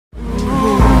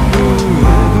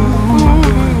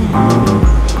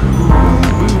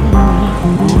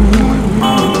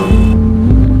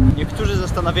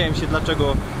dlaczego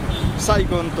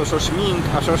Sajgon to Ho Chi Minh,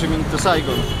 a Ho Chi Minh to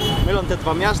Sajgon. Mylą te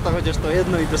dwa miasta, chociaż to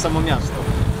jedno i to samo miasto.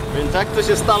 Więc jak to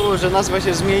się stało, że nazwa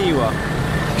się zmieniła?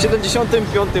 W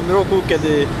 1975 roku,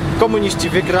 kiedy komuniści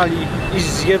wygrali i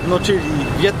zjednoczyli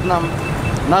Wietnam,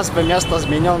 nazwę miasta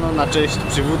zmieniono na cześć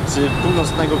przywódcy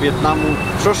północnego Wietnamu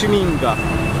Ho Chi Minh-a,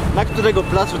 na którego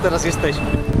placu teraz jesteśmy.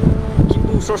 Kim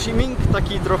był Ho Chi Minh?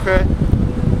 Taki trochę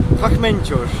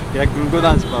fachmęciarz, jakbym go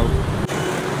nazwał.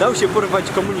 Dał się porwać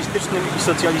komunistycznym i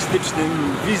socjalistycznym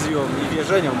wizjom i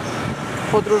wierzeniom.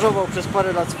 Podróżował przez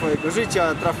parę lat swojego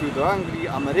życia, trafił do Anglii,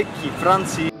 Ameryki,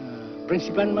 Francji,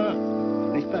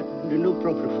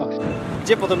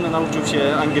 gdzie podobno nauczył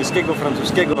się angielskiego,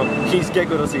 francuskiego,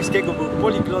 chińskiego, rosyjskiego, był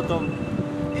poliglotą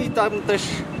i tam też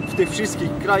w tych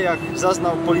wszystkich krajach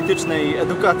zaznał politycznej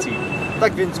edukacji.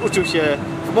 Tak więc uczył się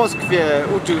w Moskwie,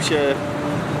 uczył się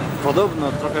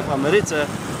podobno trochę w Ameryce,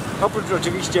 oprócz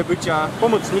oczywiście bycia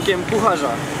pomocnikiem kucharza,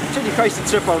 czyli hajsy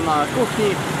trzepał na kuchni,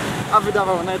 a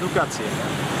wydawał na edukację.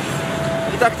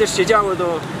 I tak też się działo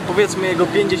do, powiedzmy, jego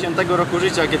 50 roku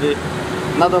życia, kiedy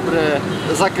na dobre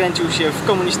zakręcił się w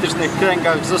komunistycznych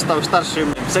kręgach, został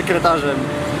starszym sekretarzem,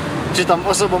 czy tam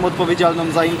osobą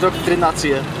odpowiedzialną za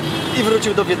indoktrynację i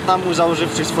wrócił do Wietnamu,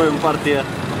 założywszy swoją partię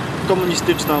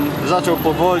komunistyczną. Zaczął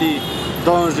powoli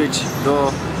dążyć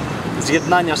do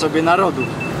zjednania sobie narodu.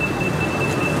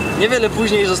 Niewiele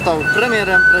później został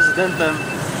premierem, prezydentem,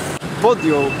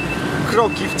 podjął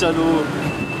kroki w celu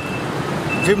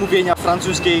wymówienia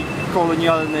francuskiej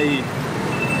kolonialnej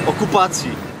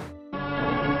okupacji.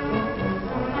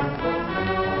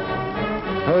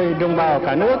 Hỡi đồng bào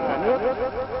cả nước,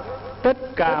 tất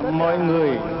cả mọi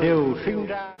người đều sinh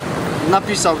ra.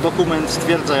 Napisał dokument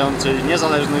stwierdzający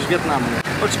niezależność Wietnamu.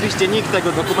 Oczywiście nikt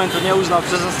tego dokumentu nie uznał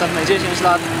przez następne 10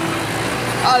 lat,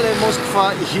 ale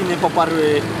Moskwa i Chiny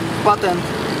poparły patent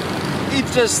i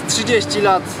przez 30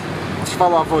 lat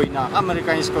trwała wojna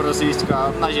amerykańsko-rosyjska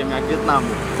na ziemiach Wietnamu.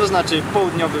 To znaczy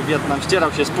południowy Wietnam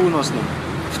ścierał się z północnym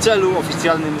w celu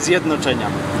oficjalnym zjednoczenia.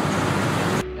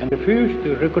 And refused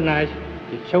to recognize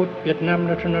the South Vietnam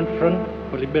National Front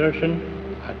for Liberation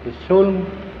as the sole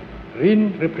real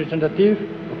representative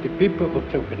of the people of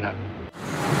South Vietnam.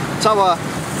 Cała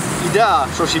idea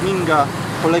Ho Chi Minh-a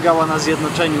polegała na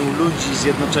zjednoczeniu ludzi,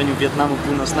 zjednoczeniu Wietnamu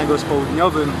Północnego z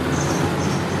Południowym.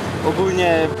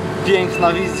 Ogólnie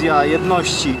piękna wizja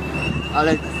jedności,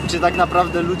 ale czy tak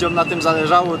naprawdę ludziom na tym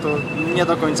zależało, to nie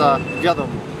do końca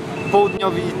wiadomo.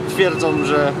 Południowi twierdzą,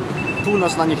 że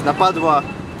północ na nich napadła,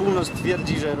 północ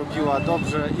twierdzi, że robiła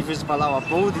dobrze i wyzwalała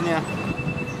południe.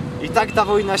 I tak ta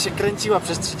wojna się kręciła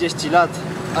przez 30 lat,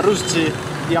 a Ruscy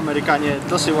i Amerykanie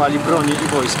dosyłali broni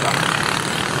i wojska.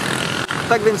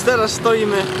 Tak więc teraz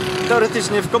stoimy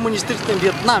teoretycznie w komunistycznym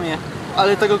Wietnamie,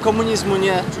 ale tego komunizmu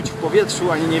nie czuć w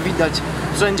powietrzu, ani nie widać.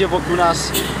 Wszędzie wokół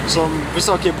nas są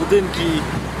wysokie budynki,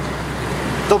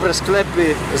 dobre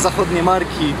sklepy, zachodnie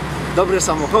marki, dobre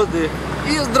samochody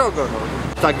i jest drogo.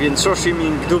 Tak więc Ho Chi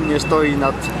Minh dumnie stoi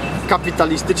nad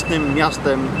kapitalistycznym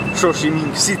miastem Ho Chi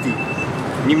Minh City,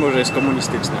 mimo że jest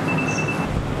komunistyczne.